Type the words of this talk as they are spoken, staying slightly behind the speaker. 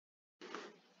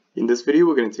In this video,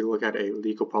 we're going to take a look at a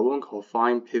Leetcode problem called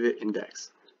find pivot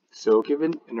index. So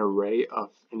given an array of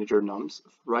integer nums,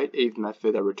 write a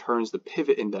method that returns the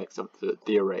pivot index of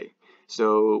the array.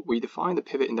 So we define the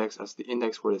pivot index as the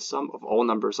index where the sum of all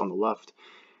numbers on the left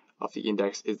of the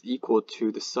index is equal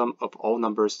to the sum of all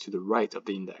numbers to the right of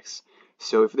the index.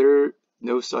 So if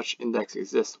no such index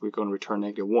exists, we're going to return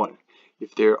 -1.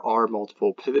 If there are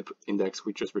multiple pivot index,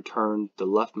 we just return the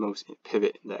leftmost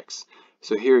pivot index.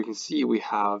 So here you can see we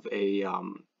have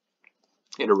an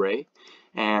array,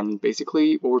 and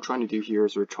basically what we're trying to do here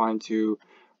is we're trying to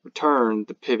return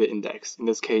the pivot index. In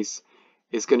this case,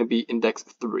 it's going to be index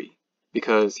 3,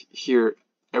 because here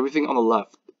everything on the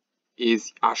left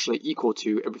is actually equal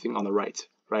to everything on the right,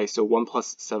 right? So 1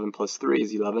 plus 7 plus 3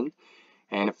 is 11,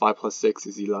 and 5 plus 6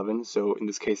 is 11. So in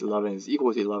this case, 11 is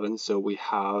equal to 11, so we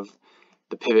have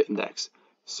the pivot index.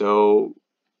 So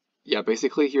yeah,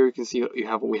 basically here you can see we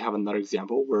have another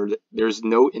example where there's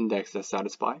no index that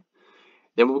satisfies.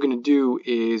 Then what we're going to do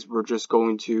is we're just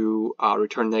going to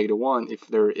return -1 if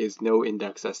there is no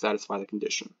index that satisfies the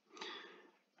condition.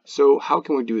 So how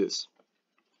can we do this?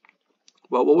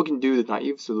 Well, what we can do, the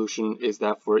naive solution, is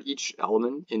that for each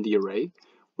element in the array,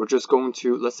 we're just going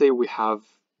to, let's say we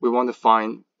want to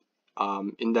find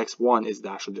index 1 is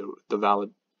actually the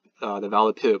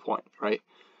valid pivot point, right?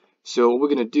 So what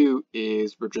we're going to do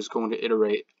is we're just going to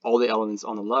iterate all the elements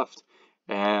on the left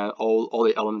and all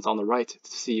the elements on the right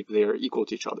to see if they're equal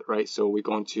to each other, right? So we're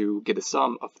going to get the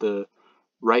sum of the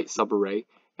right subarray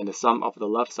and the sum of the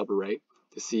left subarray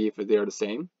to see if they're the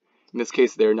same. In this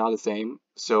case, they're not the same,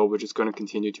 so we're just going to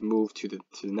continue to move to the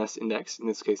next index, in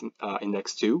this case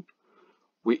index 2.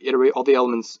 We iterate all the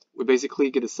elements, we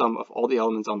basically get the sum of all the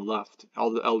elements on the left,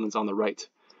 all the elements on the right,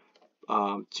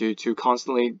 to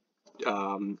constantly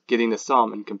getting the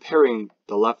sum and comparing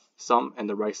the left sum and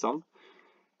the right sum.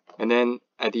 And then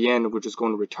at the end, we're just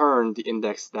going to return the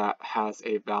index that has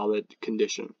a valid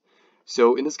condition.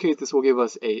 So in this case, this will give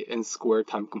us a n squared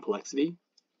time complexity,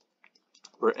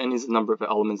 where n is the number of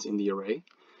elements in the array.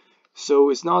 So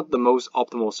it's not the most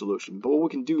optimal solution, but what we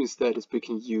can do instead is we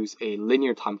can use a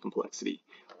linear time complexity,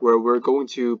 where we're going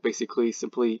to basically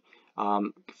simply,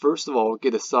 first of all,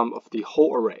 get the sum of the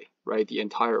whole array, right? The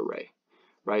entire array,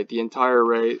 right? The entire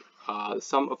array, the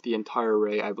sum of the entire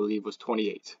array, I believe, was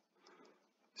 28.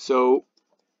 So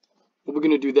what we're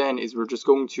going to do then is we're just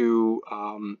going to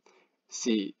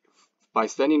see, by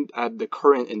standing at the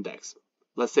current index,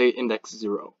 let's say index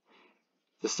 0,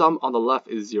 the sum on the left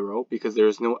is 0 because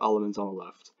there's no elements on the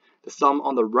left. The sum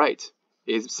on the right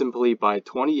is simply by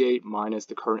 28 minus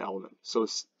the current element.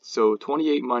 So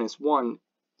 28 minus 1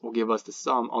 will give us the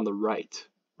sum on the right,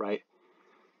 right?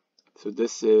 So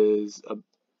this is a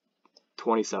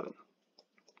 27.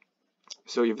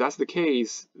 So if that's the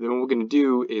case, then what we're going to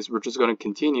do is we're just going to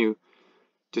continue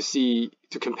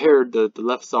to compare the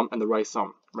left sum and the right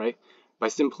sum, right? By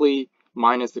simply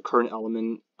minus the current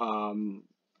element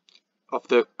of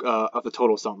the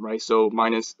total sum, right? So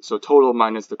total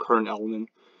minus the current element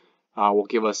will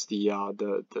give us the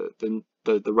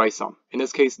right sum. In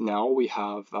this case, now we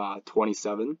have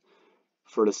 27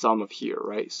 for the sum of here,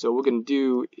 right? So what we're going to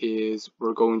do is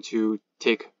we're going to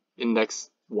take index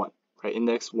 1, right?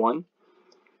 Index 1.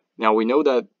 Now we know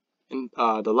that in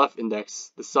the left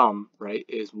index, the sum, right,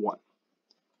 is 1.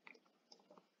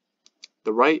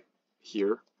 The right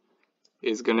here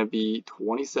is going to be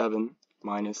 27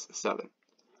 minus 7.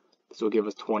 This will give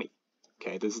us 20.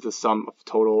 Okay, this is the sum of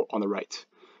total on the right,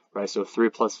 right? So 3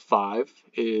 plus 5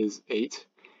 is 8.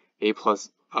 8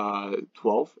 plus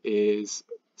 12 is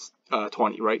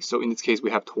 20, right? So in this case,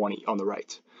 we have 20 on the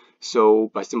right. So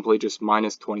by simply just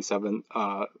minus 27,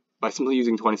 by simply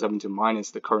using 27 to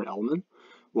minus the current element,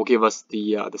 will give us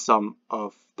the sum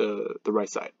of the right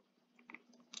side,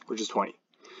 which is 20.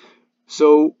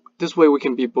 So this way we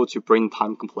can be able to bring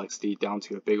time complexity down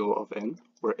to a big O of n,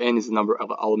 where n is the number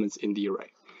of elements in the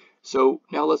array. So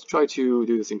now let's try to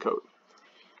do this in code.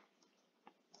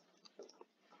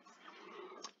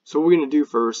 So what we're going to do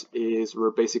first is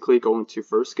we're basically going to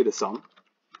first get a sum.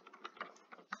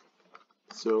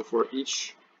 So for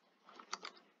each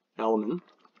element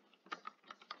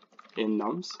in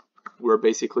nums, we're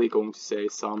basically going to say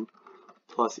sum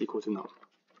plus equal to num.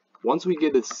 Once we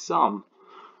get the sum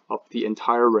of the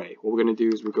entire array, what we're going to do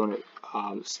is we're going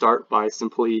to start by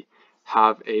simply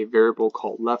have a variable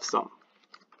called left sum,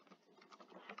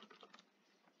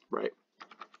 right?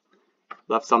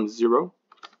 Left sum is 0.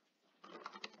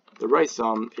 The right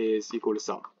sum is equal to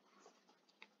sum.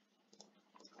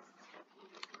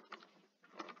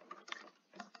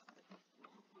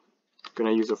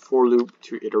 Going to use a for loop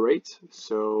to iterate.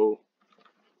 So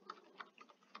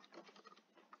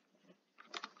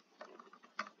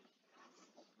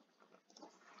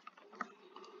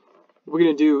what we're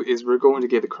going to do is we're going to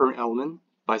get the current element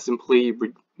by simply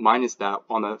minus that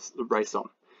on the right sum,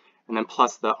 and then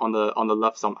plus that on the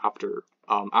left sum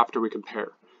after we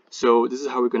compare. So this is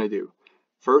how we're going to do.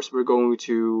 First, we're going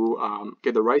to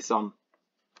get the right sum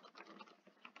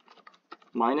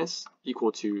minus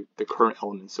equal to the current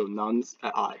element, so nums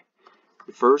at I.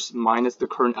 First, minus the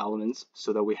current elements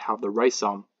so that we have the right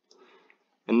sum.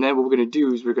 And then what we're going to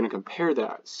do is we're going to compare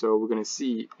that. So we're going to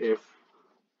see if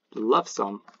the left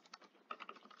sum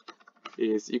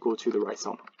is equal to the right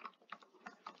sum.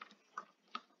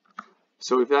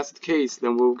 So if that's the case,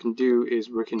 then what we can do is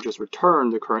we can just return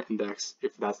the current index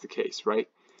if that's the case, right?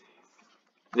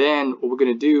 Then what we're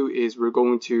going to do is we're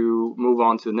going to move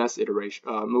on to the next iteration,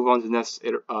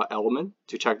 element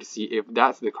to check to see if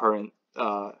that's the current,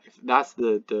 if that's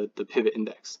the pivot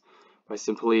index, by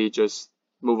simply just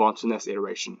move on to the next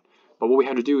iteration. But what we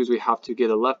have to do is we have to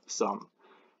get a left sum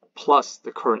plus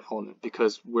the current element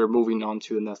because we're moving on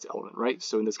to the next element, right?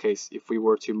 So in this case, if we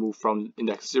were to move from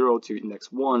index 0 to index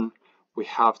 1, we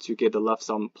have to get the left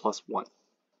sum plus 1,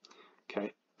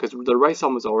 okay? Because the right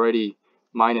sum is already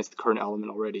minus the current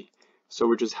element already. So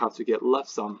we just have to get left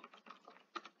sum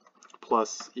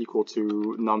plus equal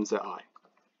to nums at I.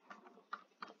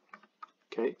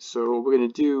 Okay, so what we're going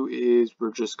to do is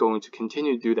we're just going to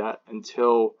continue to do that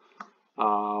until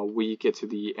we get to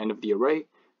the end of the array.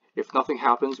 If nothing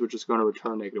happens, we're just going to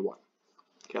return -1.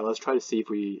 Okay, let's try to see if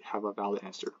we have a valid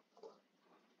answer.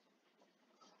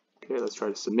 Okay, let's try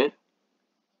to submit.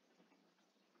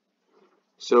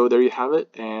 So there you have it,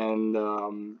 and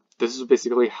this is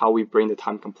basically how we bring the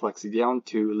time complexity down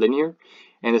to linear,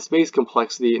 and the space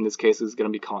complexity in this case is going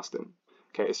to be constant.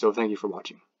 Okay, so thank you for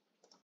watching.